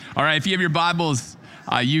All right, if you have your Bibles,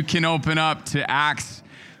 you can open up to Acts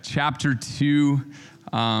chapter 2,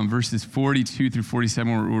 verses 42 through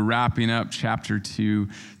 47. We're wrapping up chapter 2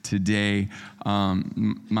 today.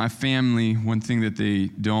 My family, one thing that they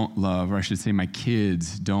don't love, or I should say my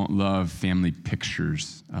kids don't love family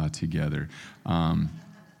pictures together.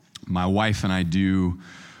 My wife and I do.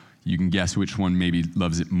 You can guess which one maybe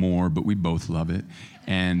loves it more, but we both love it.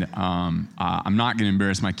 And I'm not going to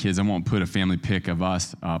embarrass my kids. I won't put a family pic of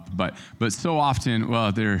us up. But so often,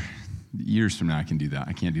 well, years from now I can do that.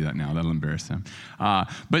 I can't do that now. That'll embarrass them.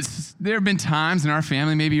 But there have been times in our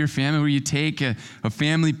family, maybe your family, where you take a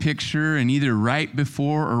family picture and either right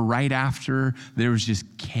before or right after, there was just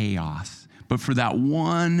chaos. But for that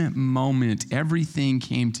one moment, everything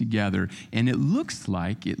came together. And it looks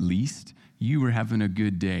like, at least, you were having a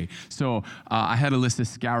good day. So I had Alyssa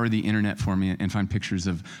scour the internet for me and find pictures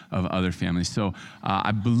of other families. So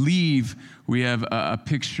I believe we have a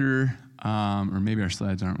picture, or maybe our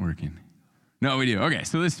slides aren't working. No, we do. Okay,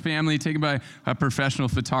 so this family taken by a professional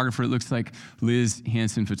photographer. It looks like Liz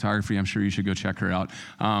Hansen Photography. I'm sure you should go check her out.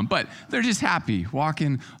 But they're just happy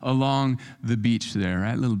walking along the beach there,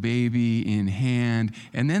 right? Little baby in hand.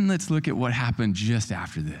 And then let's look at what happened just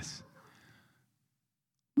after this.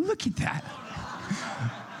 Look at that.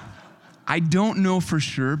 I don't know for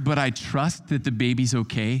sure, but I trust that the baby's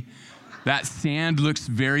okay. That sand looks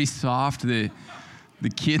very soft. The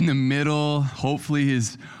kid in the middle, hopefully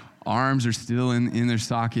his arms are still in their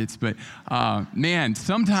sockets. But man,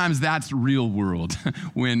 sometimes that's real world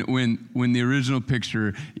when the original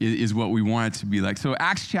picture is what we want it to be like. So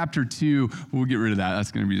Acts chapter 2, we'll get rid of that.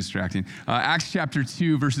 That's going to be distracting. Acts chapter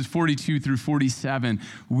 2, verses 42 through 47,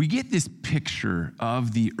 we get this picture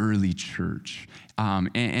of the early church.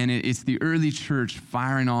 And it's the early church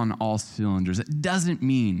firing on all cylinders. It doesn't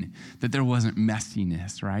mean that there wasn't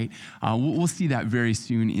messiness, right? We'll see that very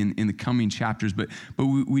soon in the coming chapters, but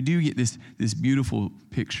we do get this beautiful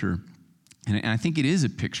picture. And I think it is a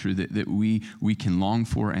picture that we can long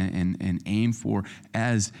for and aim for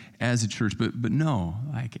as a church. But no,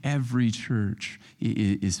 like every church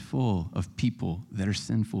is full of people that are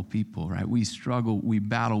sinful people, right? We struggle, we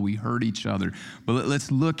battle, we hurt each other. But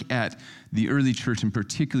let's look at the early church and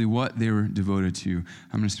particularly what they were devoted to.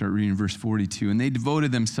 I'm going to start reading verse 42. And they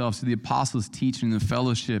devoted themselves to the apostles' teaching and the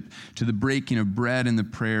fellowship, to the breaking of bread and the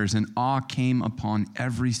prayers, and awe came upon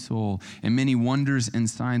every soul. And many wonders and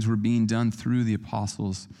signs were being done through the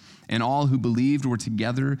apostles. And all who believed were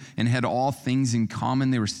together and had all things in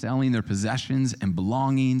common. They were selling their possessions and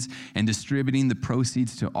belongings and distributing the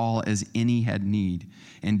proceeds to all as any had need.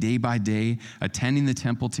 And day by day, attending the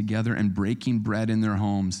temple together and breaking bread in their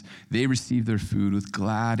homes, they received their food with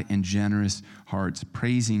glad and generous hearts,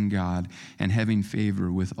 praising God and having favor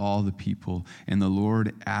with all the people. And the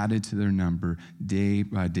Lord added to their number day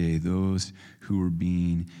by day those who were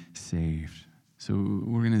being saved. So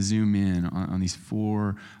we're going to zoom in on these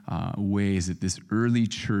four ways that this early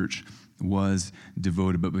church was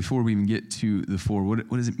devoted. But before we even get to the four, what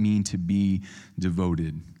does it mean to be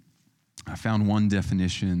devoted? I found one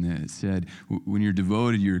definition that said, when you're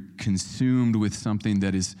devoted, you're consumed with something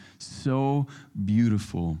that is so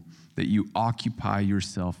beautiful that you occupy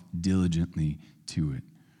yourself diligently to it.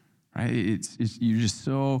 Right? You're just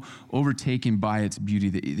so overtaken by its beauty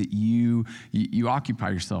that you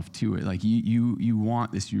occupy yourself to it. Like you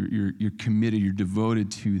want this. You're committed. You're devoted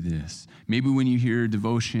to this. Maybe when you hear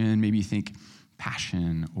devotion, maybe you think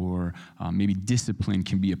passion or maybe discipline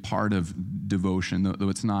can be a part of devotion, though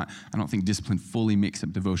it's not. I don't think discipline fully makes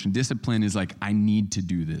up devotion. Discipline is like, I need to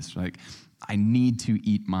do this. Like, I need to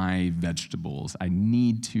eat my vegetables. I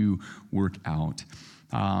need to work out.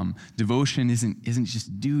 Devotion isn't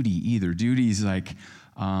just duty either. Duty is like,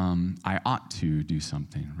 I ought to do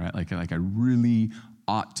something, right? Like I really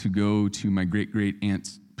ought to go to my great-great-aunt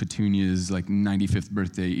Petunia's 95th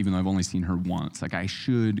birthday, even though I've only seen her once. Like I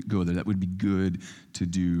should go there. That would be good to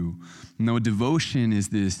do. No, devotion is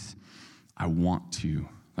this, I want to.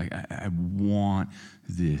 Like I want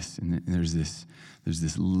this. And there's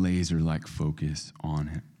this laser-like focus on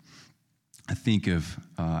it. I think of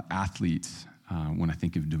athletes. When I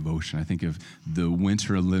think of devotion, I think of the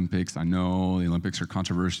Winter Olympics. I know the Olympics are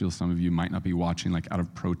controversial. Some of you might not be watching out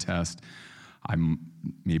of protest. I'm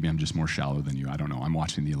maybe I'm just more shallow than you. I don't know. I'm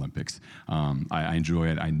watching the Olympics. I enjoy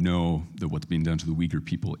it. I know that what's being done to the Uyghur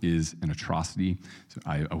people is an atrocity. So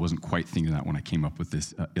I wasn't quite thinking that when I came up with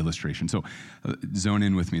this illustration. So zone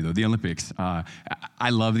in with me, though. The Olympics. I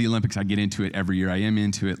love the Olympics. I get into it every year. I am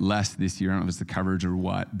into it less this year. I don't know if it's the coverage or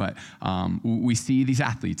what, but we see these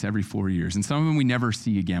athletes every 4 years, and some of them we never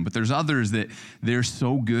see again. But there's others that they're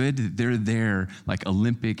so good that they're there like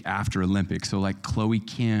Olympic after Olympic. So like Chloe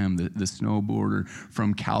Kim, the snowboarder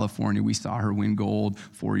from California. We saw her win gold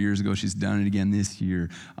 4 years ago. She's done it again this year.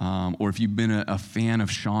 Or if you've been a fan of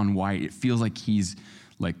Shaun White, it feels like he's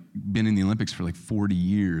like been in the Olympics for like 40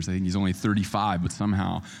 years. I think he's only 35, but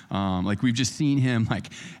somehow, like we've just seen him like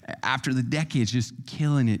after the decades just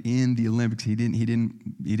killing it in the Olympics. He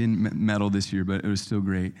didn't medal this year, but it was still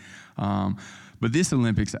great. But this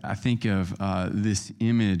Olympics, I think of this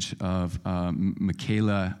image of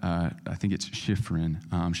Michaela, I think it's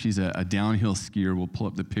Shiffrin. She's a downhill skier. We'll pull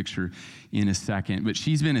up the picture in a second. But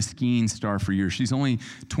she's been a skiing star for years. She's only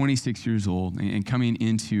 26 years old. And coming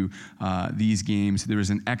into these games, there was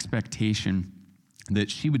an expectation that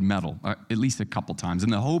she would medal at least a couple times.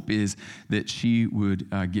 And the hope is that she would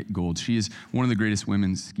get gold. She is one of the greatest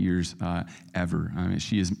women's skiers ever. I mean,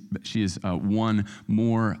 she has won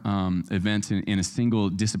more events in a single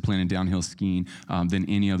discipline in downhill skiing than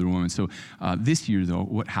any other woman. So this year, though,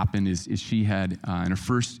 what happened is she had, in her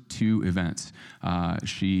first two events,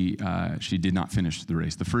 she did not finish the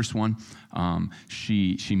race. The first one,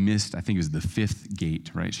 she missed, I think it was the fifth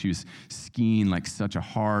gate, right? She was skiing like such a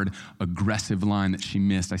hard, aggressive line that she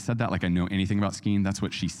missed. I said that like I know anything about skiing. That's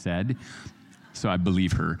what she said. So I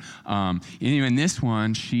believe her. Anyway, in this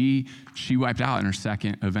one, she wiped out in her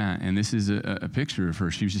second event. And this is a picture of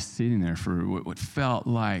her. She was just sitting there for what felt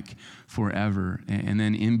like forever. And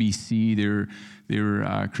then NBC, they were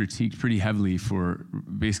critiqued pretty heavily for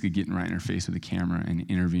basically getting right in her face with the camera and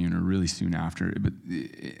interviewing her really soon after. But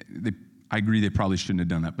I agree they probably shouldn't have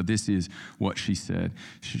done that, but this is what she said.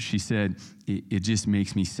 She said, it just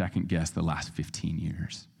makes me second guess the last 15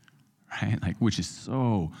 years, right? Like, which is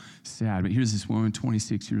so sad. But here's this woman,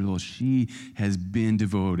 26 years old. She has been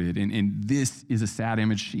devoted, and this is a sad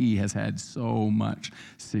image. She has had so much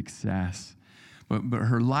success. But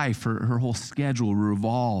her life, her whole schedule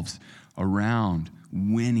revolves around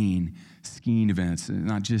winning skiing events,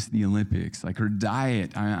 not just the Olympics. Like her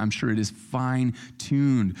diet, I'm sure it is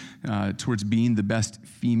fine-tuned towards being the best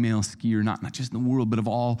female skier, not just in the world, but of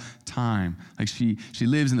all time. Like she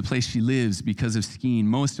lives in the place she lives because of skiing.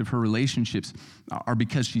 Most of her relationships are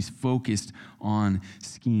because she's focused on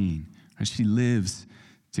skiing. She lives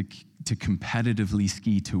to competitively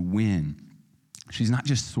ski, to win. She's not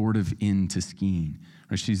just sort of into skiing,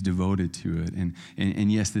 right? She's devoted to it.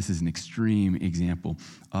 And yes, this is an extreme example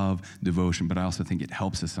of devotion, but I also think it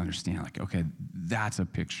helps us understand, like, okay, that's a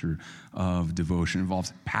picture of devotion. It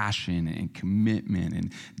involves passion and commitment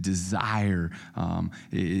and desire.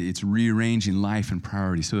 It's rearranging life and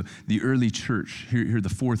priorities. So the early church, here are the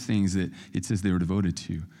four things that it says they were devoted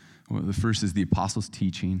to. Well, the first is the apostles'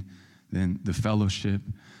 teaching, then the fellowship,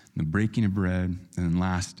 the breaking of bread, and then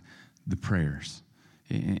last, the prayers.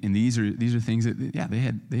 And these are things that,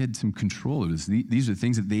 they had some control of this. These are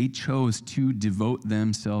things that they chose to devote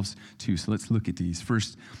themselves to. So let's look at these.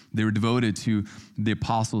 First, they were devoted to the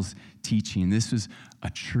apostles' teaching. This was a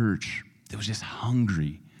church that was just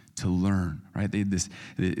hungry to learn, right? They had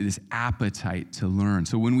this appetite to learn.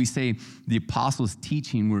 So when we say the apostles'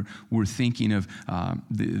 teaching, we're thinking of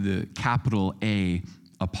the capital A,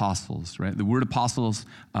 apostles, right? The word apostle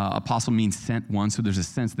means sent one, so there's a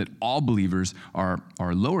sense that all believers are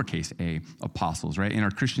lowercase a apostles, right? In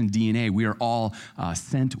our Christian DNA, we are all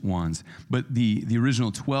sent ones. But the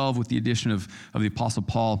original 12, with the addition of the apostle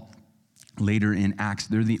Paul later in Acts,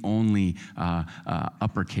 they're the only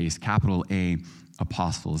uppercase, capital A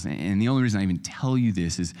apostles. And the only reason I even tell you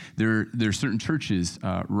this is there are certain churches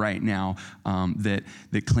right now that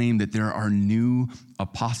claim that there are new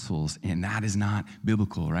apostles, and that is not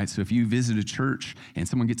biblical, right? So if you visit a church and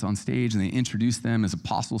someone gets on stage and they introduce them as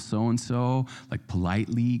apostle so-and-so, like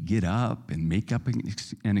politely get up and make up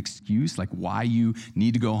an excuse, like why you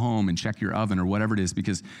need to go home and check your oven or whatever it is,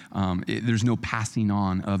 because there's no passing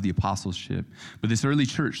on of the apostleship. But this early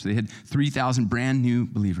church, they had 3,000 brand new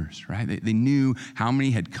believers, right? They knew how many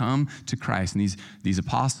had come to Christ. And these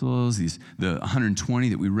apostles, the 120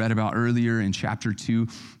 that we read about earlier in chapter 2,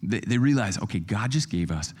 they realized, okay, God just gave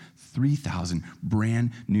us 3,000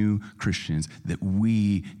 brand new Christians that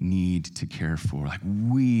we need to care for. Like,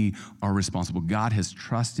 we are responsible. God has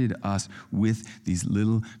trusted us with these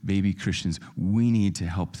little baby Christians. We need to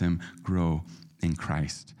help them grow in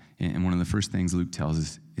Christ. And one of the first things Luke tells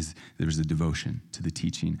us is there was a devotion to the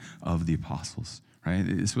teaching of the apostles, right?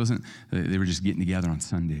 This wasn't, they were just getting together on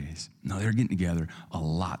Sundays. No, they were getting together a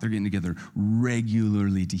lot. They're getting together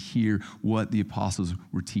regularly to hear what the apostles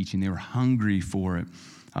were teaching. They were hungry for it.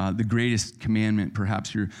 The greatest commandment,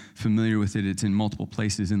 perhaps you're familiar with it. It's in multiple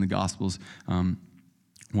places in the Gospels.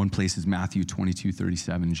 One place is Matthew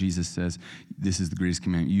 22:37. Jesus says, this is the greatest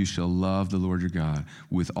commandment. You shall love the Lord your God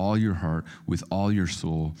with all your heart, with all your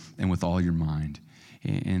soul, and with all your mind.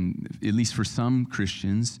 And at least for some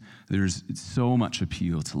Christians, there's so much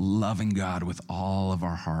appeal to loving God with all of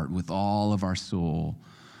our heart, with all of our soul.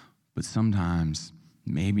 But sometimes,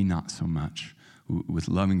 maybe not so much, with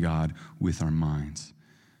loving God with our minds.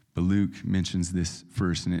 But Luke mentions this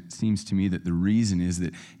first, and it seems to me that the reason is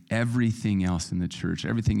that everything else in the church,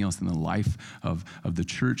 everything else in the life of the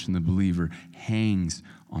church and the believer hangs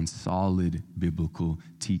on solid biblical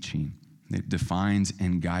teaching. It defines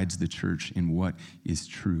and guides the church in what is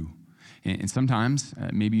true. And sometimes,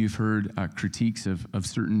 maybe you've heard critiques of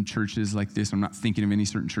certain churches like this. I'm not thinking of any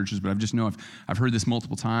certain churches, but I've heard this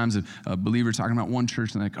multiple times. A believer talking about one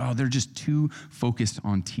church, and like, oh, they're just too focused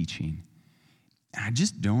on teaching. And I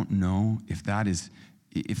just don't know if that's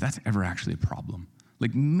ever actually a problem.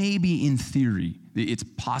 Like maybe in theory, it's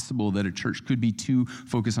possible that a church could be too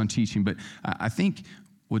focused on teaching, but I think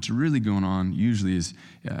what's really going on usually is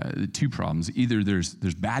two problems. Either there's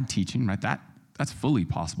bad teaching, right? That's fully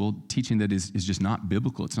possible, teaching that is just not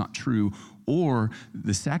biblical, it's not true. Or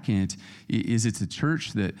the second is it's a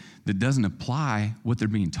church that doesn't apply what they're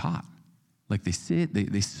being taught. Like they sit,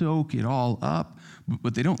 they soak it all up,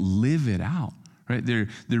 but they don't live it out. Right?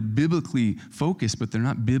 They're biblically focused, but they're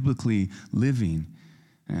not biblically living.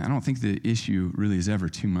 And I don't think the issue really is ever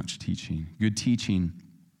too much teaching. Good teaching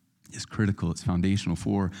is critical. It's foundational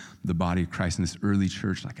for the body of Christ. In this early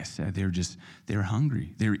church, like I said, they're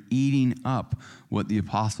hungry. They're eating up what the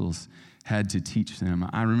apostles had to teach them.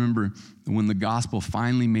 I remember when the gospel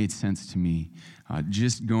finally made sense to me,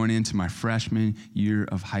 just going into my freshman year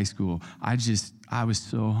of high school, I was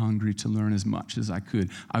so hungry to learn as much as I could.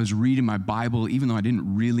 I was reading my Bible, even though I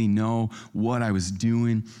didn't really know what I was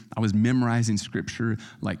doing. I was memorizing scripture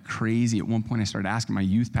like crazy. At one point, I started asking my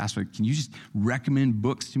youth pastor, can you just recommend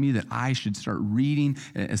books to me that I should start reading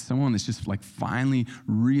as someone that's just like finally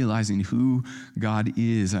realizing who God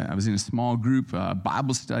is? I was in a small group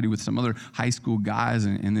Bible study with some other high school guys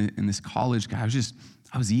and this college guy.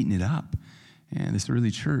 I was eating it up. And this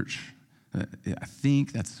early church, I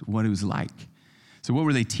think that's what it was like. So what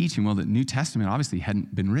were they teaching? Well, the New Testament obviously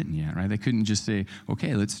hadn't been written yet, right? They couldn't just say,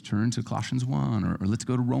 okay, let's turn to Colossians 1 or let's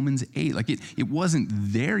go to Romans 8. Like it wasn't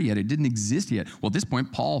there yet. It didn't exist yet. Well, at this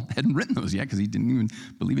point, Paul hadn't written those yet because he didn't even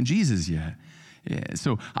believe in Jesus yet. Yeah,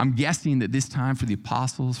 so I'm guessing that this time for the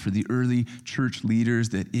apostles, for the early church leaders,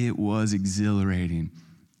 that it was exhilarating.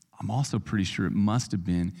 I'm also pretty sure it must have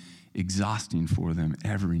been exhausting for them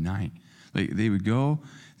every night. Like they would go,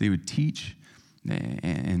 they would teach,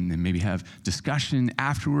 and then maybe have discussion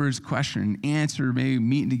afterwards, question and answer, maybe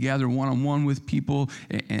meeting together one-on-one with people,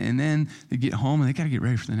 and then they get home and they got to get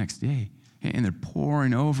ready for the next day. And they're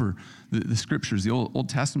poring over the scriptures. The Old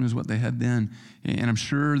Testament is what they had then. And I'm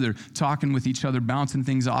sure they're talking with each other, bouncing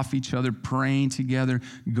things off each other, praying together,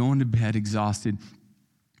 going to bed exhausted,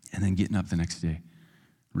 and then getting up the next day,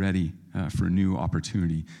 ready for a new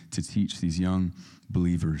opportunity to teach these young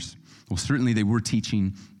believers. Well, certainly they were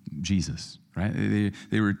teaching Jesus, right?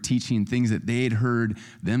 They were teaching things that they had heard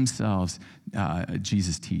themselves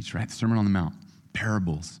Jesus teach, right? The Sermon on the Mount,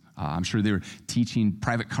 parables. I'm sure they were teaching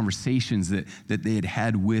private conversations that they had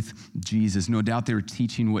had with Jesus. No doubt they were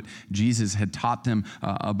teaching what Jesus had taught them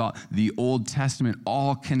about the Old Testament,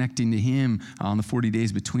 all connecting to him on the 40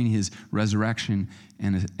 days between his resurrection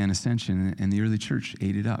and ascension. And the early church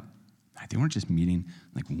ate it up. They weren't just meeting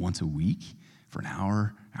like once a week for an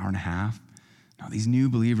hour and a half. No, these new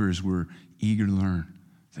believers were eager to learn.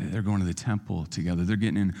 They're going to the temple together. They're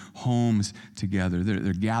getting in homes together.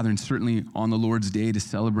 They're gathering certainly on the Lord's Day to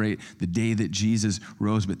celebrate the day that Jesus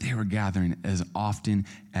rose, but they were gathering as often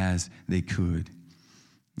as they could.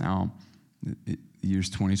 Now, the year's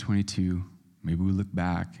 2022, maybe we look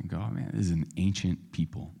back and go, oh man, this is an ancient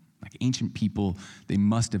people. Like ancient people, they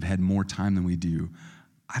must have had more time than we do.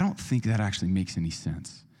 I don't think that actually makes any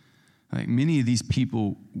sense. Like many of these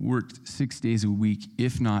people worked 6 days a week,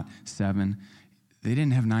 if not 7. They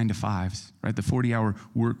didn't have 9 to 5s, right? The 40-hour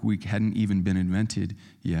work week hadn't even been invented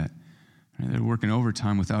yet. Right? They're working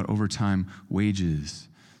overtime without overtime wages.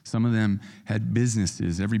 Some of them had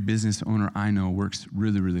businesses. Every business owner I know works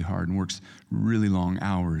really, really hard and works really long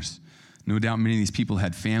hours. No doubt many of these people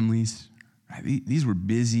had families. Right? These were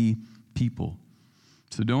busy people.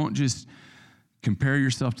 So don't just compare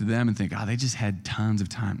yourself to them and think, they just had tons of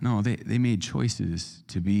time. No, they made choices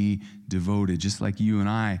to be devoted, just like you and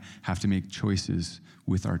I have to make choices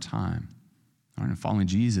with our time. All right, following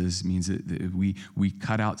Jesus means that we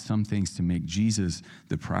cut out some things to make Jesus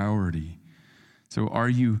the priority. So are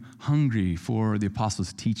you hungry for the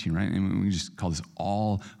apostles' teaching, right? And we just call this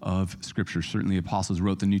all of Scripture. Certainly apostles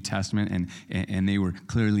wrote the New Testament, and they were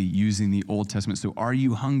clearly using the Old Testament. So are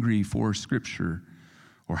you hungry for Scripture?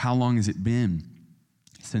 Or how long has it been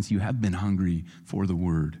since you have been hungry for the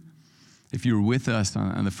Word? If you were with us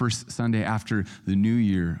on the first Sunday after the New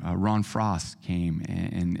Year, Ron Frost came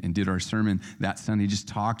and did our sermon that Sunday. He just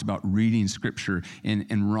talked about reading Scripture.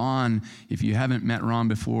 And Ron, if you haven't met Ron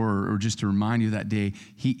before, or just to remind you that day,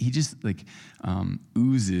 he just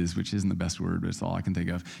oozes, which isn't the best word, but it's all I can think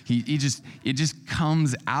of. It just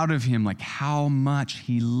comes out of him like how much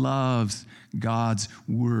he loves God's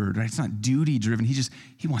word, right? It's not duty driven.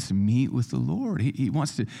 He wants to meet with the Lord. He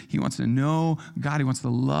wants to know God. He wants to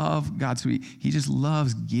love God. So he just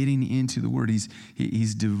loves getting into the word.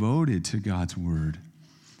 He's devoted to God's word.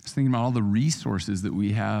 I was thinking about all the resources that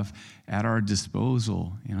we have at our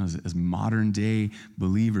disposal, as modern day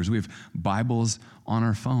believers. We have Bibles on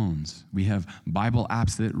our phones. We have Bible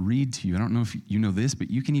apps that read to you. I don't know if you know this, but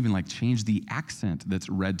you can even change the accent that's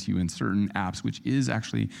read to you in certain apps, which is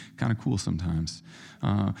actually kind of cool sometimes.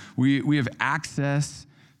 We have access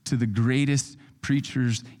to the greatest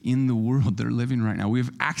preachers in the world that are living right now. We have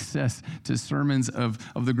access to sermons of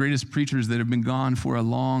the greatest preachers that have been gone for a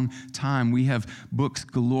long time. We have books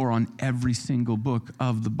galore on every single book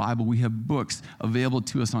of the Bible. We have books available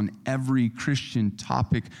to us on every Christian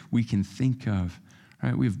topic we can think of.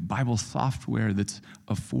 Right? We have Bible software that's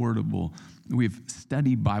affordable. We have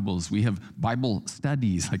study Bibles. We have Bible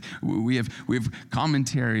studies. We have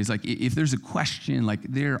commentaries. If there's a question,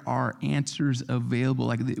 there are answers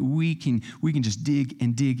available. We can just dig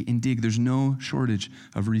and dig and dig. There's no shortage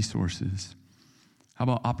of resources. How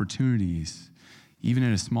about opportunities? Even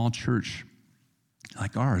in a small church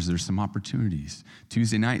like ours, there's some opportunities.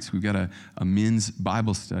 Tuesday nights, we've got a men's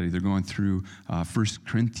Bible study. They're going through 1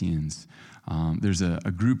 Corinthians. There's a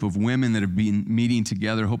group of women that have been meeting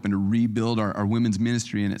together, hoping to rebuild our women's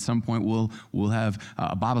ministry, and at some point we'll have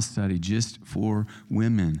a Bible study just for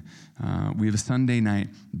women. We have a Sunday night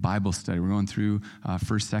Bible study. We're going through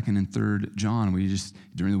 1st, 2nd, and 3rd John.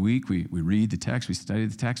 During the week, we read the text, we study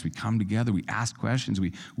the text, we come together, we ask questions,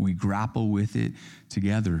 we grapple with it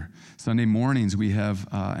together. Sunday mornings, we have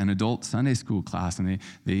an adult Sunday school class, and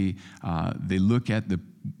they look at the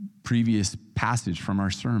previous passage from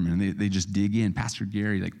our sermon, and they just dig in. Pastor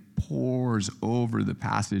Gary pours over the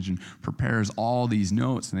passage and prepares all these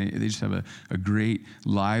notes, and they just have a great,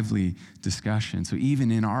 lively discussion. So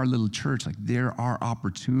even in our little church, there are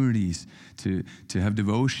opportunities to have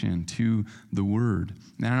devotion to the Word.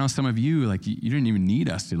 And I know some of you, you didn't even need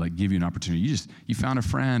us to give you an opportunity. You found a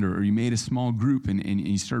friend, or you made a small group and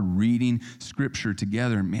you started reading Scripture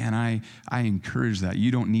together. Man, I encourage that.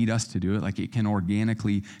 You don't need us to do it. It can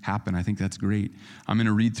organically happen. I think that's great. I'm going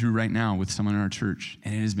to read through right now with someone in our church,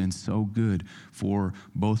 and it has been so good for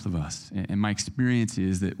both of us. And my experience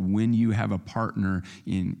is that when you have a partner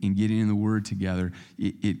in getting in the Word together,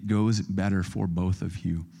 it goes better for both of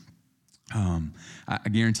you. I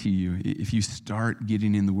guarantee you, if you start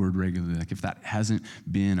getting in the Word regularly, if that hasn't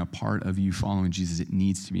been a part of you following Jesus, it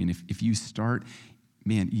needs to be. And if you start,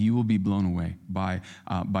 man, you will be blown away by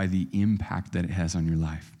the impact that it has on your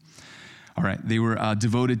life. All right, they were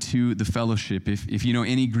devoted to the fellowship. If you know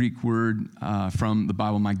any Greek word from the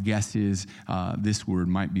Bible, my guess is this word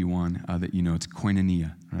might be one that you know. It's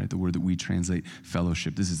koinonia, right? The word that we translate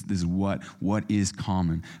fellowship. This is what is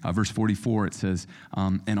common. Verse 44, it says,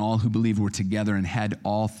 and all who believed were together and had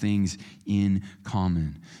all things in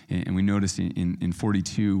common. And we notice in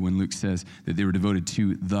 42 when Luke says that they were devoted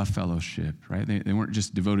to the fellowship, right? They weren't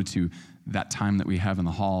just devoted to that time that we have in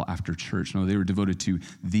the hall after church. No, they were devoted to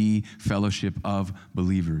the fellowship of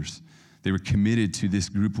believers. They were committed to this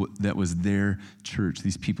group that was their church.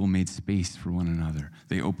 These people made space for one another.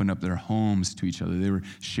 They opened up their homes to each other. They were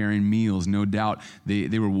sharing meals. No doubt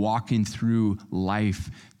they were walking through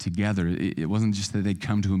life together. It wasn't just that they'd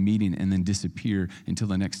come to a meeting and then disappear until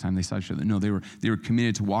the next time they saw each other. No, they were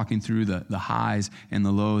committed to walking through the highs and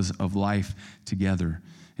the lows of life together.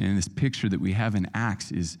 And this picture that we have in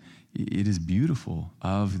Acts is beautiful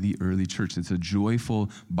of the early church. It's a joyful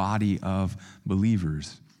body of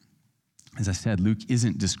believers. as I said, Luke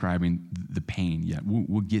isn't describing the pain yet.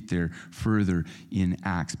 We'll get there further in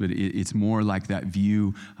Acts, but it's more like that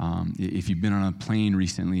view. If you've been on a plane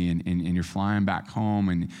recently and you're flying back home,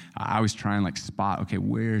 and I was trying like spot, okay,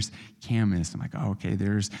 where's Camas? I'm like, oh, okay,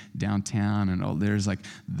 there's downtown, and there's like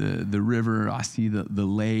the river. I see the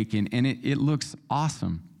lake, and it looks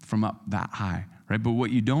awesome from up that high, right? But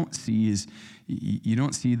what you don't see is you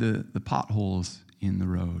don't see the potholes in the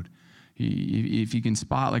road. If you can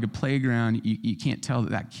spot like a playground, you can't tell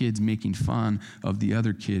that kid's making fun of the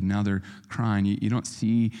other kid. Now they're crying. You don't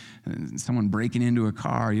see someone breaking into a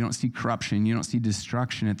car. You don't see corruption. You don't see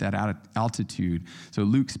destruction at that altitude. So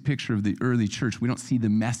Luke's picture of the early church, we don't see the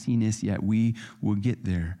messiness yet. We will get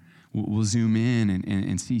there. We'll zoom in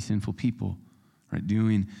and see sinful people, right,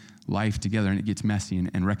 doing life together, and it gets messy,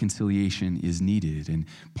 and reconciliation is needed. And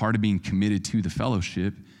part of being committed to the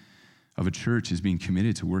fellowship of a church is being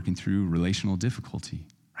committed to working through relational difficulty,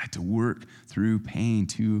 right? To work through pain,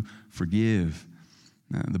 to forgive.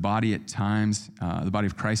 The body at times, the body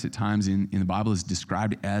of Christ at times in the Bible is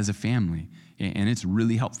described as a family. And it's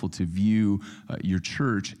really helpful to view your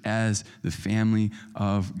church as the family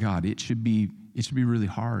of God. It should be really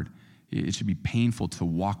hard. It should be painful to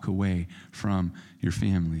walk away from your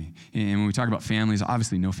family. And when we talk about families,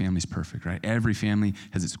 obviously no family's perfect, right? Every family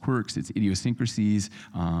has its quirks, its idiosyncrasies,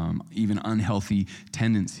 even unhealthy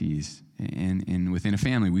tendencies. And within a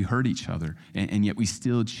family, we hurt each other, and yet we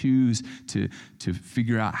still choose to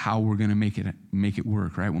figure out how we're going to make it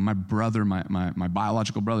work, right? When my brother, my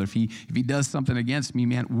biological brother, if he does something against me,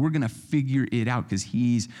 man, we're going to figure it out because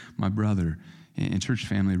he's my brother. And church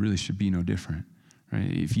family really should be no different. Right?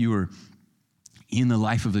 If you are in the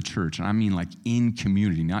life of the church, and I mean like in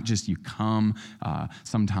community, not just you come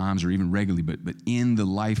sometimes or even regularly, but in the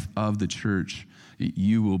life of the church,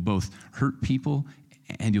 you will both hurt people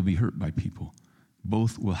and you'll be hurt by people.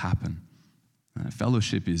 Both will happen.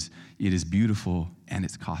 Fellowship is beautiful and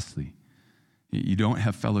it's costly. You don't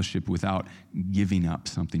have fellowship without giving up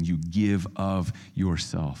something. You give of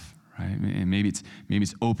yourself. Right? And maybe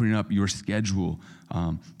it's opening up your schedule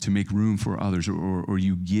to make room for others, or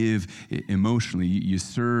you give emotionally, you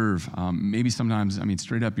serve. Maybe sometimes,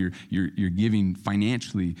 straight up, you're giving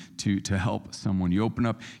financially to help someone. You open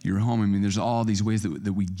up your home. There's all these ways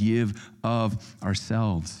that we give of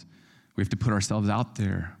ourselves. We have to put ourselves out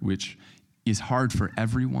there, which is hard for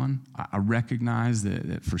everyone. I recognize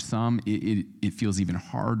that for some, it feels even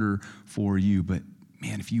harder for you, but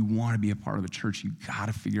man, if you want to be a part of a church, you got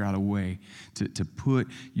to figure out a way to put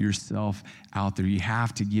yourself out there. You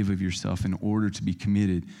have to give of yourself in order to be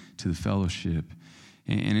committed to the fellowship.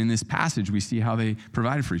 And in this passage, we see how they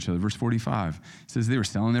provided for each other. Verse 45 says they were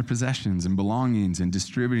selling their possessions and belongings and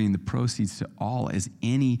distributing the proceeds to all as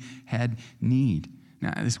any had need.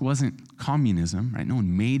 Now, this wasn't communism, right? No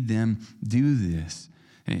one made them do this.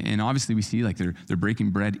 And obviously we see like they're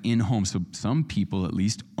breaking bread in homes. So some people at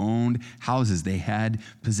least owned houses. They had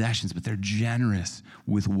possessions, but they're generous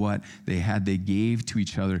with what they had. They gave to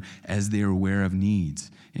each other as they were aware of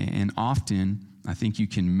needs. And often I think you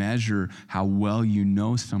can measure how well you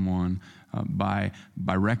know someone by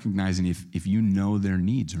recognizing if you know their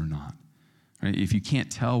needs or not. Right? If you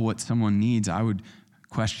can't tell what someone needs, I would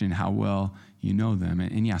question how well you know them.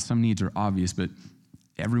 And yeah, some needs are obvious, but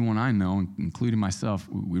everyone I know, including myself,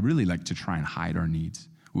 we really like to try and hide our needs.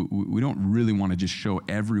 We don't really want to just show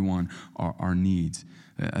everyone our needs.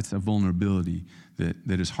 That's a vulnerability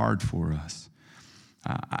that is hard for us.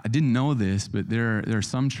 I didn't know this, but there are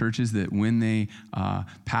some churches that when they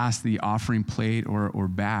pass the offering plate or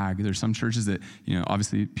bag, there's some churches that,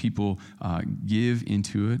 obviously people give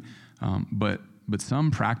into it, but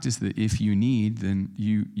some practice that if you need, then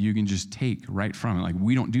you can just take right from it. Like,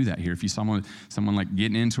 we don't do that here. If you saw someone like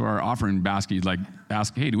getting into our offering basket, you'd like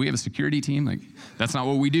ask, hey, do we have a security team? Like, that's not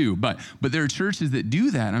what we do. But there are churches that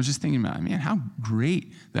do that. And I was just thinking about, man, how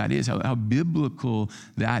great that is, how biblical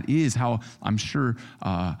that is, how I'm sure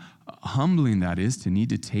humbling that is to need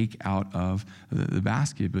to take out of the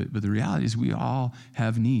basket. But the reality is we all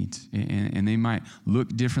have needs, and they might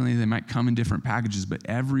look differently. They might come in different packages, but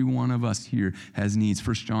every one of us here has needs.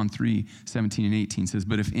 1 John 3:17 and 18 says,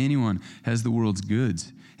 but if anyone has the world's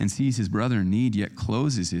goods and sees his brother in need, yet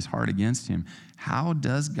closes his heart against him, how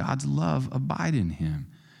does God's love abide in him?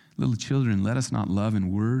 Little children, let us not love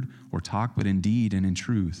in word or talk, but in deed and in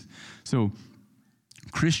truth. So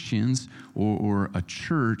Christians or a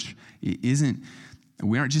church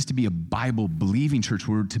we aren't just to be a Bible-believing church,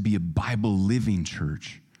 we're to be a Bible-living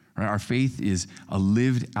church. Right? Our faith is a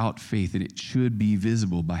lived-out faith, and it should be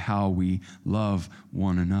visible by how we love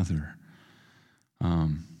one another.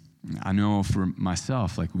 I know for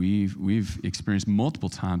myself, like we've experienced multiple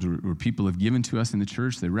times where people have given to us in the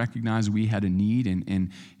church. They recognized we had a need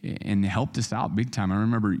and helped us out big time. I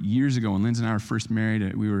remember years ago when Lindsay and I were first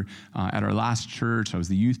married, we were at our last church. I was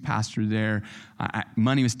the youth pastor there.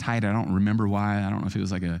 Money was tight. I don't remember why. I don't know if it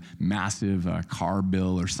was like a massive car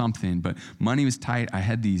bill or something, but money was tight. I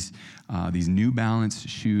had these New Balance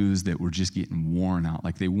shoes that were just getting worn out.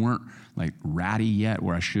 Like they weren't like ratty yet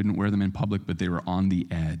where I shouldn't wear them in public, but they were on the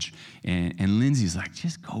edge. And Lindsay's like,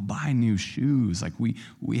 just go buy new shoes. Like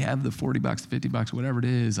we have the $40, $50, whatever it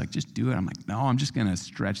is. Like just do it. I'm like, no, I'm just gonna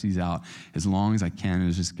stretch these out as long as I can. And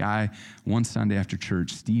there's this guy one Sunday after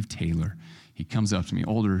church, Steve Taylor. He comes up to me,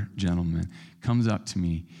 older gentleman, comes up to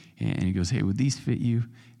me and he goes, hey, would these fit you?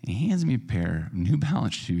 And he hands me a pair of New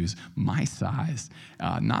Balance shoes, my size,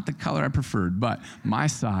 not the color I preferred, but my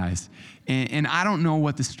size. And I don't know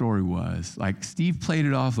what the story was. Like Steve played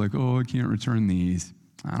it off like, oh, I can't return these.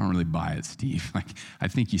 I don't really buy it, Steve. Like, I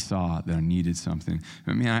think you saw that I needed something.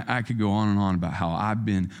 I mean, I could go on and on about how I've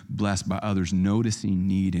been blessed by others noticing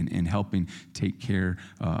need and helping take care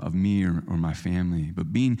of me or my family.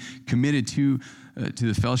 But being committed to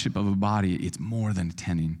the fellowship of a body, it's more than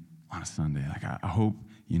attending on a Sunday. Like, I hope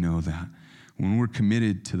you know that. When we're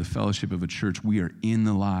committed to the fellowship of a church, we are in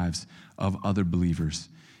the lives of other believers.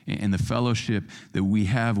 And the fellowship that we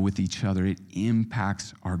have with each other, it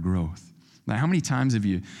impacts our growth. Like how many times have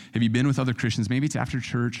you been with other Christians? Maybe it's after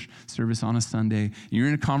church service on a Sunday. You're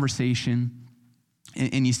in a conversation,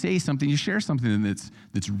 and you say something. You share something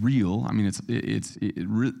that's real. I mean, it's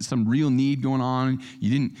some real need going on.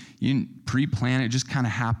 You didn't pre-plan it. It just kind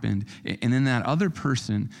of happened. And then that other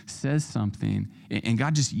person says something, and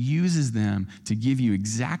God just uses them to give you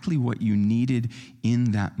exactly what you needed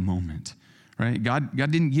in that moment. Right? God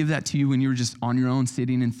didn't give that to you when you were just on your own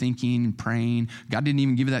sitting and thinking and praying. God didn't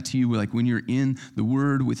even give that to you like when you're in the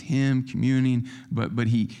Word with Him, communing, but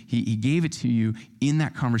he gave it to you in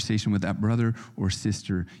that conversation with that brother or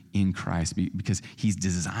sister in Christ because He's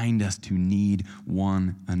designed us to need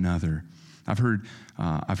one another. I've heard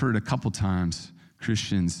a couple times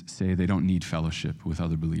Christians say they don't need fellowship with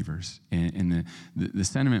other believers. And the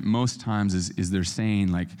sentiment most times is they're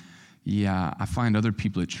saying like, yeah, I find other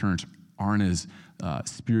people at church aren't as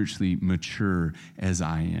spiritually mature as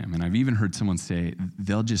I am. And I've even heard someone say,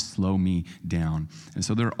 they'll just slow me down. And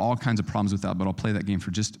so there are all kinds of problems with that, but I'll play that game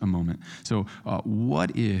for just a moment. So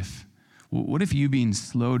what if you being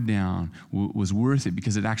slowed down was worth it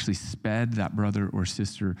because it actually sped that brother or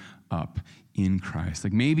sister up in Christ?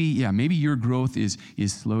 Like maybe your growth is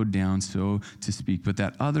slowed down, so to speak, but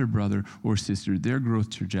that other brother or sister, their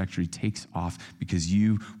growth trajectory takes off because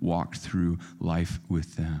you walked through life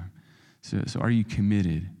with them. So are you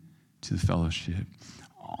committed to the fellowship?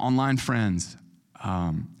 Online friends,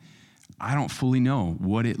 I don't fully know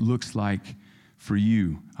what it looks like for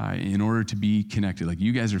you in order to be connected. Like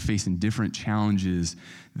you guys are facing different challenges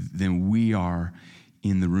than we are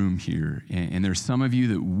in the room here. And there's some of you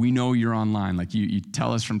that we know you're online. Like you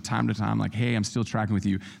tell us from time to time, like, hey, I'm still tracking with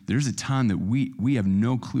you. There's a ton that we have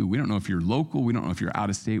no clue. We don't know if you're local. We don't know if you're out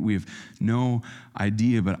of state. We have no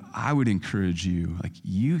idea. But I would encourage you, like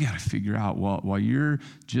you got to figure out, while you're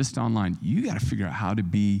just online, you got to figure out how to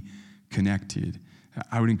be connected.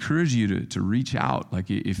 I would encourage you to reach out. Like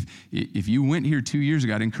if you went here 2 years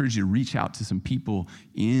ago, I'd encourage you to reach out to some people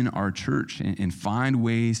in our church and find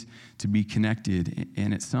ways to be connected.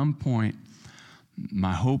 And at some point,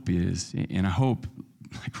 my hope is, and I hope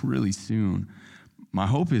like really soon, my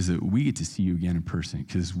hope is that we get to see you again in person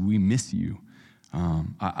because we miss you.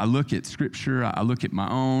 I look at Scripture, I look at my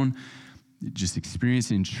own just experience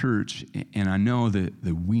in church, and I know that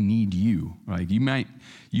we need you. Like you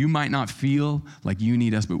might not feel like you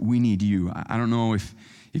need us, but we need you. I don't know if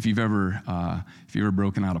you've ever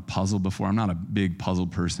broken out a puzzle before. I'm not a big puzzle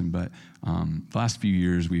person, but the last few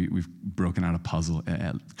years we've broken out a puzzle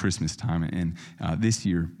at Christmas time, and this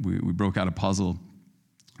year we broke out a puzzle.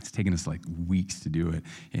 It's taken us like weeks to do it.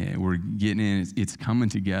 And we're getting in, it's coming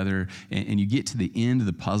together, and you get to the end of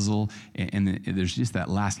the puzzle, and there's just that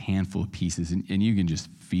last handful of pieces, and you can just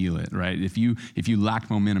feel it, right? If you lack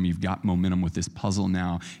momentum, you've got momentum with this puzzle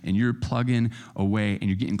now, and you're plugging away, and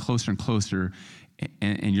you're getting closer and closer,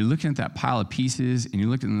 and you're looking at that pile of pieces, and you're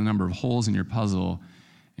looking at the number of holes in your puzzle,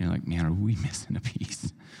 and you're like, man, are we missing a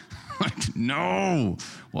piece? Like, no.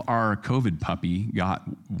 Well, our COVID puppy got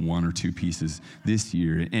 1 or 2 pieces this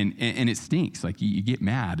year, and it stinks. Like, you get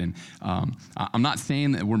mad. And I'm not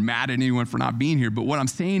saying that we're mad at anyone for not being here, but what I'm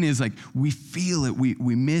saying is, like, we feel it.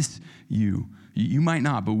 We miss you. You might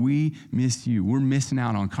not, but we miss you. We're missing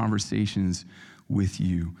out on conversations with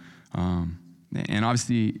you. And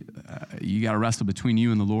obviously, you got to wrestle between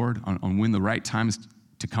you and the Lord on when the right time is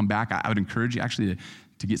to come back. I would encourage you actually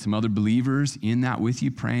to get some other believers in that with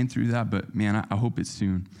you, praying through that. But man, I hope it's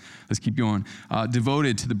soon. Let's keep going.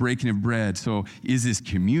 Devoted to the breaking of bread. So is this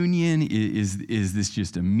communion? Is this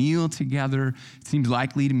just a meal together? It seems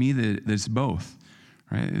likely to me that it's both,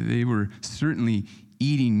 right? They were certainly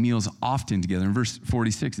eating meals often together. In verse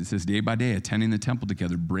 46, it says, day by day, attending the temple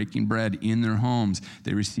together, breaking bread in their homes.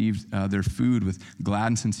 They received their food with glad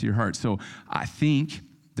and sincere hearts. So I think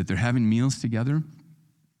that they're having meals together.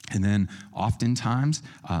 And then oftentimes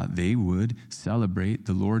they would celebrate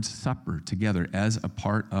the Lord's Supper together as a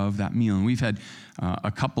part of that meal. And we've had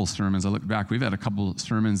a couple sermons, I look back, we've had a couple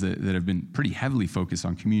sermons that have been pretty heavily focused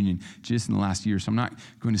on communion just in the last year. So I'm not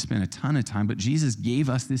going to spend a ton of time, but Jesus gave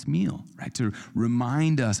us this meal, right, to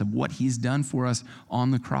remind us of what he's done for us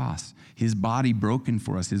on the cross. His body broken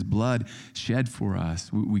for us, his blood shed for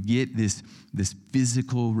us. We get this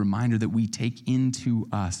physical reminder that we take into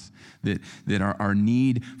us, that our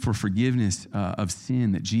need for forgiveness of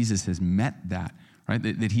sin, that Jesus has met that, right?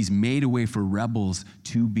 That he's made a way for rebels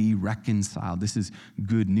to be reconciled. This is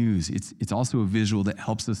good news. It's also a visual that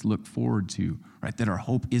helps us look forward to, right? That our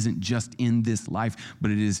hope isn't just in this life,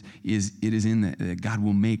 but it is in that God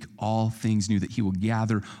will make all things new, that he will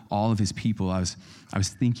gather all of his people. I was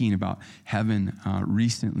thinking about heaven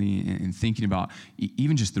recently and thinking about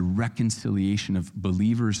even just the reconciliation of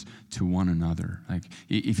believers to one another. Like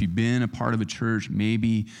if you've been a part of a church,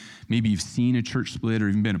 maybe you've seen a church split or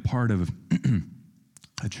even been a part of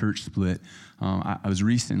a church split. I was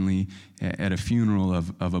recently at a funeral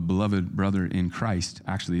of a beloved brother in Christ.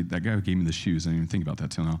 Actually, that guy who gave me the shoes, I didn't even think about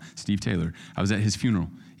that till now, Steve Taylor. I was at his funeral,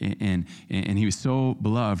 and he was so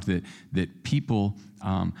beloved that people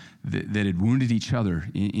that had wounded each other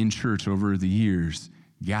in church over the years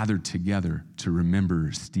gathered together to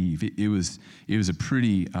remember Steve. It was a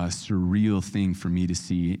pretty surreal thing for me to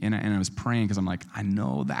see. And I was praying because I'm like, I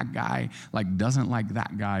know that guy doesn't like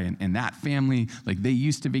that guy. And that family, they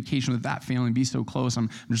used to vacation with that family and be so close.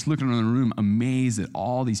 I'm just looking around the room amazed that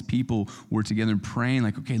all these people were together and praying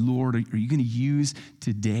okay, Lord, are you going to use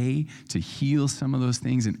today to heal some of those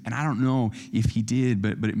things? And I don't know if he did,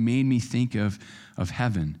 but it made me think of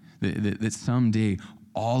heaven, that someday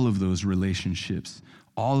all of those relationships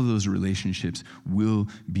will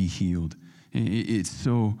be healed. It's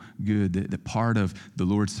so good that part of the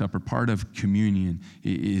Lord's Supper, part of communion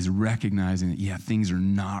is recognizing that, things are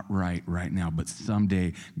not right now, but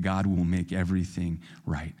someday God will make everything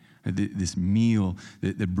right. This meal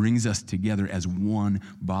that brings us together as one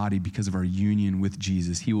body because of our union with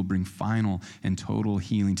Jesus. He will bring final and total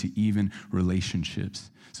healing to even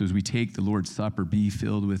relationships. So as we take the Lord's Supper, be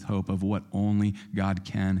filled with hope of what only God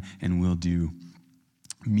can and will do.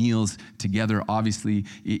 Meals together, obviously,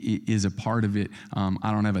 is a part of it.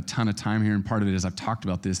 I don't have a ton of time here, and part of it is I've talked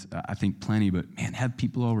about this, I think, plenty, but man, have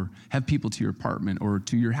people over. Have people to your apartment or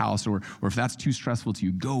to your house, or if that's too stressful to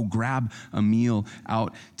you, go grab a meal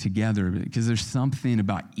out together, because there's something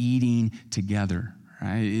about eating together.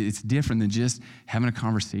 Right? It's different than just having a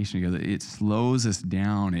conversation together. It slows us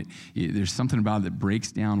down. There's something about it that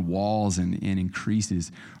breaks down walls and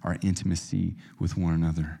increases our intimacy with one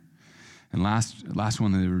another. And last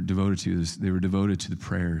one that they were devoted to is they were devoted to the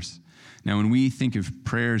prayers. Now, when we think of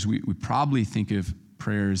prayers, we probably think of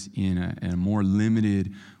prayers in a more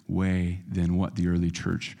limited way than what the early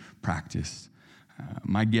church practiced.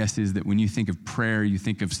 My guess is that when you think of prayer, you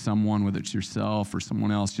think of someone, whether it's yourself or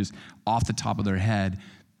someone else, just off the top of their head,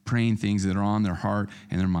 praying things that are on their heart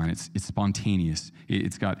and their mind. It's spontaneous.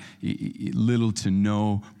 It's got little to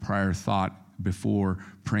no prior thought before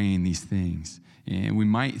praying these things. And we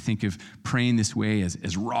might think of praying this way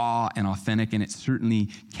as raw and authentic, and it certainly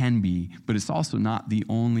can be, but it's also not the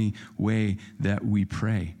only way that we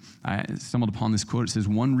pray. I stumbled upon this quote. It says,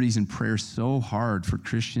 one reason prayer's so hard for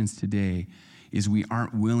Christians today is we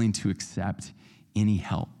aren't willing to accept any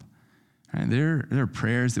help. Right? There are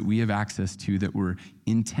prayers that we have access to that were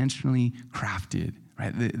intentionally crafted,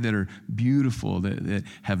 right? That are beautiful, that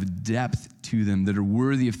have depth to them, that are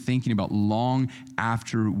worthy of thinking about long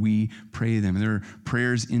after we pray them. And there are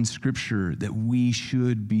prayers in Scripture that we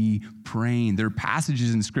should be praying. There are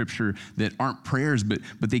passages in Scripture that aren't prayers, but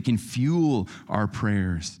they can fuel our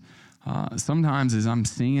prayers. Sometimes as I'm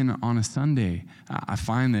singing on a Sunday, I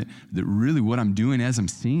find that really what I'm doing as I'm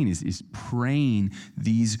singing is praying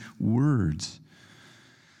these words.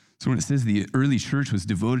 So when it says the early church was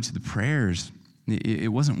devoted to the prayers,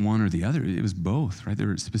 It wasn't one or the other. It was both, right? There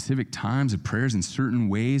were specific times of prayers in certain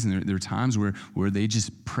ways, and there were times where they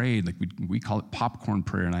just prayed. Like we call it popcorn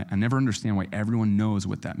prayer, and I never understand why everyone knows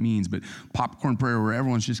what that means, but popcorn prayer where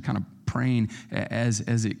everyone's just kind of praying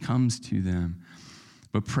as it comes to them.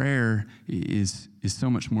 But prayer is so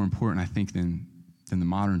much more important, I think, than the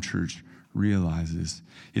modern church realizes.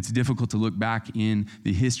 It's difficult to look back in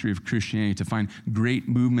the history of Christianity to find great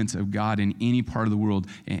movements of God in any part of the world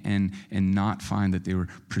and not find that they were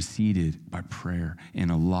preceded by prayer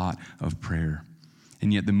and a lot of prayer.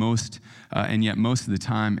 And yet most of the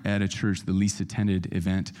time at a church, the least attended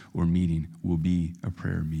event or meeting will be a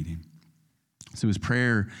prayer meeting. So is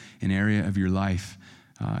prayer an area of your life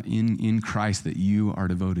in Christ that you are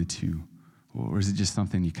devoted to? Or is it just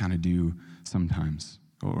something you kind of do sometimes?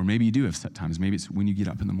 Or maybe you do have set times. Maybe it's when you get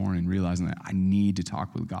up in the morning realizing that I need to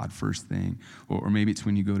talk with God first thing. Or maybe it's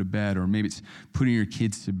when you go to bed. Or maybe it's putting your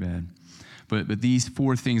kids to bed. But these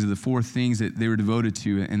four things are the four things that they were devoted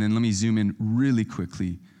to. And then let me zoom in really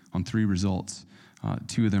quickly on three results.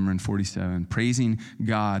 Two of them are in 47. Praising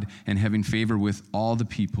God and having favor with all the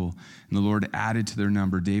people. And the Lord added to their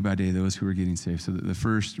number day by day those who were getting saved. So the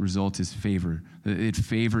first result is favor. It's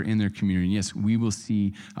favor in their community. And yes, we will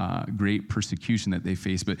see great persecution that they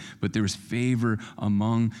face, but there was favor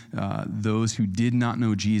among those who did not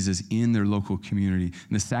know Jesus in their local community.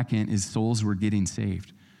 And the second is souls were getting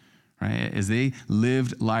saved. Right? As they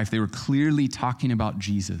lived life, they were clearly talking about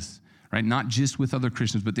Jesus. Right? Not just with other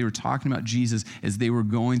Christians, but they were talking about Jesus as they were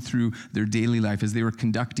going through their daily life, as they were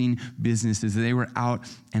conducting business, as they were out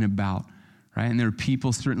and about, right? And there were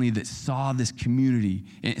people certainly that saw this community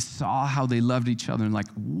and saw how they loved each other and like,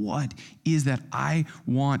 what is that? I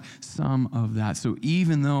want some of that. So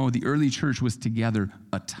even though the early church was together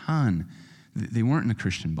a ton, they weren't in a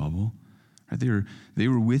Christian bubble, right? They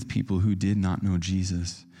were with people who did not know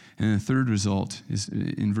Jesus. And the third result is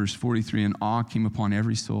in verse 43, and awe came upon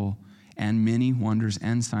every soul, and many wonders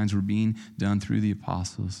and signs were being done through the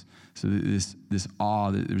apostles. So this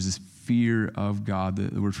awe, there's this fear of God.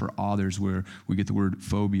 The word for awe, there's where we get the word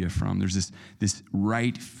phobia from. There's this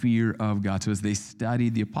right fear of God. So as they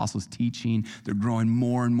studied the apostles' teaching, they're growing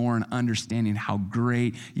more and more in understanding how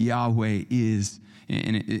great Yahweh is.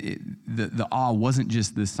 And the awe wasn't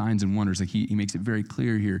just the signs and wonders. Like he makes it very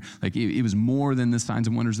clear here. Like it was more than the signs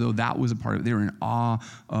and wonders, though. That was a part of it. They were in awe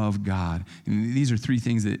of God. And these are three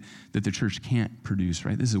things that the church can't produce,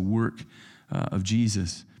 right? This is a work of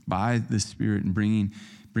Jesus by the Spirit and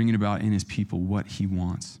bringing about in his people what he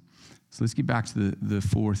wants. So let's get back to the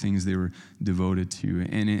four things they were devoted to.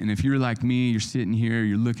 And if you're like me, you're sitting here,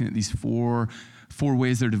 you're looking at these four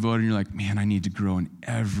ways they're devoted, and you're like, man, I need to grow in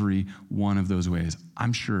every one of those ways.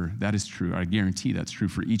 I'm sure that is true. I guarantee that's true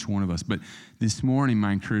for each one of us. But this morning,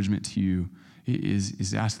 my encouragement to you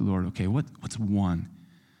is ask the Lord, okay, what's one?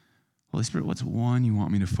 Holy Spirit, what's one you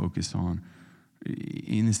want me to focus on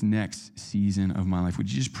in this next season of my life?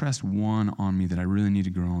 Would you just press one on me that I really need to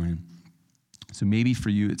grow in? So maybe for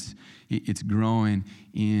you, it's growing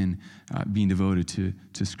in being devoted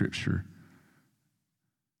to Scripture.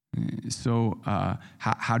 So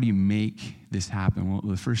how do you make this happen? Well,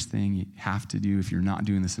 the first thing you have to do if you're not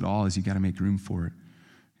doing this at all is you got to make room for it.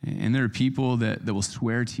 And there are people that will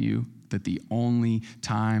swear to you that the only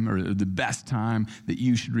time or the best time that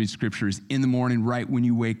you should read Scripture is in the morning, right when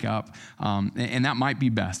you wake up. And that might be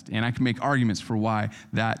best. And I can make arguments for why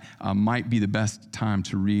that might be the best time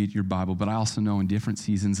to read your Bible. But I also know in different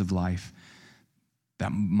seasons of life,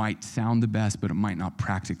 that might sound the best, but it might not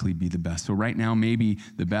practically be the best. So right now, maybe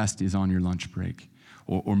the best is on your lunch break.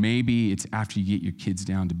 Or maybe it's after you get your kids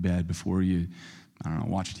down to bed before you, I don't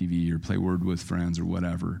know, watch TV or play Word with friends or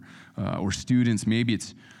whatever. Or students, maybe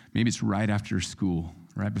it's right after school,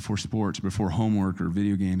 right before sports, before homework or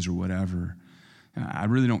video games or whatever. I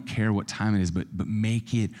really don't care what time it is, but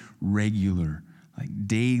make it regular. Like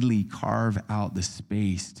daily carve out the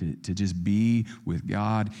space to just be with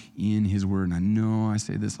God in his word. And I know I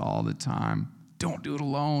say this all the time. Don't do it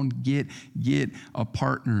alone. Get a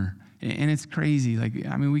partner. And it's crazy. Like,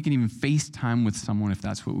 I mean, we can even FaceTime with someone if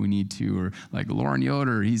that's what we need to. Or like Lauren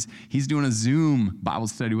Yoder, he's doing a Zoom Bible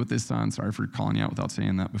study with his son. Sorry for calling you out without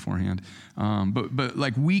saying that beforehand. But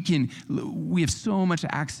like we have so much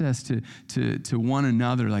access to one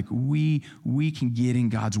another. Like we can get in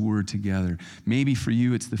God's word together. Maybe for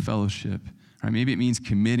you, it's the fellowship, right? Maybe it means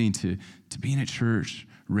committing to being at church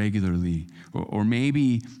regularly. Or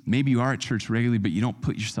maybe you are at church regularly, but you don't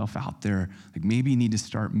put yourself out there. Like maybe you need to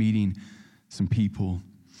start meeting some people.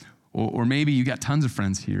 Or maybe you got tons of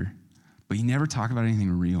friends here, but you never talk about anything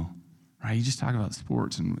real, right? You just talk about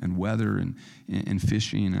sports and weather and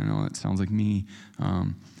fishing. I know it sounds like me.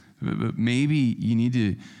 But maybe you need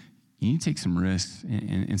to take some risks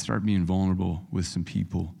and start being vulnerable with some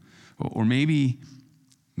people. Or maybe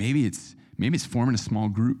it's forming a small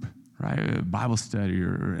group, right? A Bible study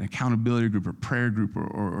or an accountability group or prayer group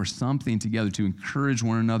or something together to encourage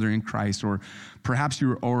one another in Christ. Or perhaps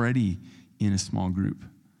you're already in a small group.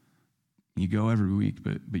 You go every week,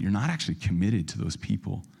 but you're not actually committed to those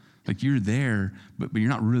people. Like you're there, but you're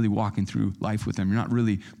not really walking through life with them. You're not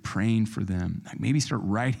really praying for them. Like maybe start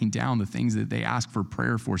writing down the things that they ask for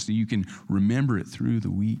prayer for so you can remember it through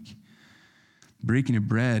the week. Breaking of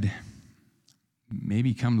bread,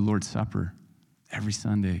 maybe come to Lord's Supper every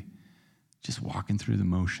Sunday, just walking through the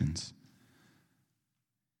motions.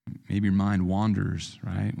 Maybe your mind wanders,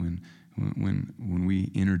 right? When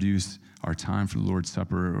we introduce our time for the Lord's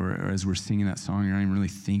Supper, or as we're singing that song, you're not even really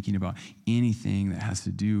thinking about anything that has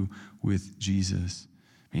to do with Jesus.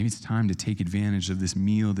 Maybe it's time to take advantage of this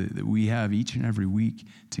meal that we have each and every week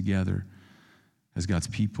together as God's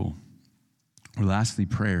people. Or lastly,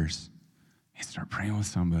 prayers. And start praying with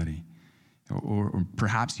somebody. Or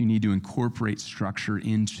perhaps you need to incorporate structure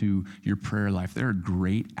into your prayer life. There are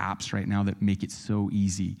great apps right now that make it so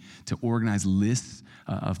easy to organize lists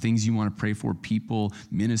of things you want to pray for, people,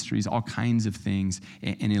 ministries, all kinds of things,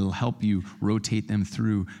 and it'll help you rotate them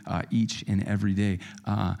through each and every day.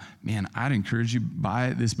 Man, I'd encourage you, buy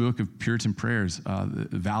this book of Puritan prayers, the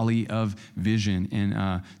Valley of Vision,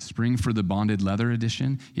 and Spring for the Bonded Leather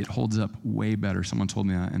edition. It holds up way better. Someone told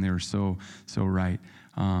me that, and they were so right.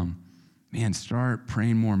 Man, start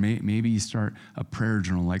praying more. Maybe you start a prayer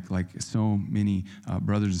journal like so many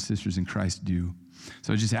brothers and sisters in Christ do.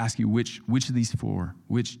 So I just ask you, which of these four,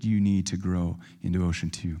 which do you need to grow in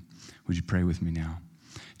devotion to? Would you pray with me now?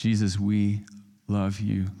 Jesus, we love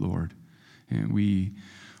you, Lord. And we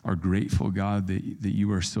are grateful, God, that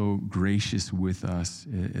you are so gracious with us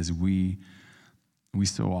as we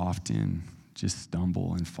so often just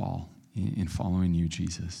stumble and fall in following you,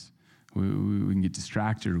 Jesus. We can get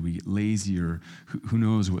distracted or we get lazy or who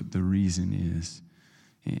knows what the reason is.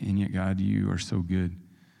 And yet, God, you are so good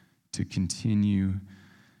to continue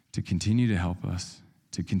to help us,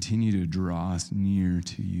 to continue to draw us near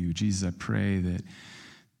to you. Jesus, I pray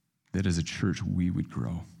that as a church we would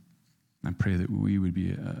grow. I pray that we would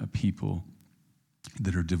be a people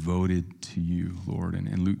that are devoted to you, Lord.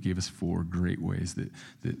 And Luke gave us 4 great ways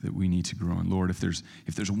that we need to grow. And Lord, if there's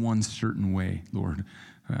one certain way, Lord,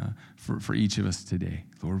 for each of us today,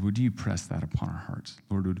 Lord, would you press that upon our hearts?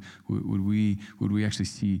 Lord, would we actually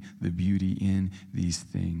see the beauty in these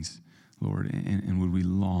things, Lord, and would we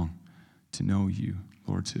long to know you,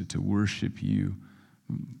 Lord, to worship you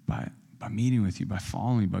by meeting with you, by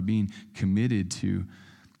following, by being committed to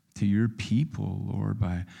your people, Lord,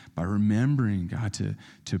 by remembering, God,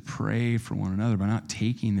 to pray for one another, by not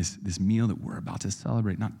taking this meal that we're about to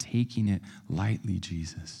celebrate, not taking it lightly,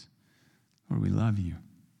 Jesus. Lord, we love you.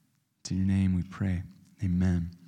 It's in your name we pray. Amen.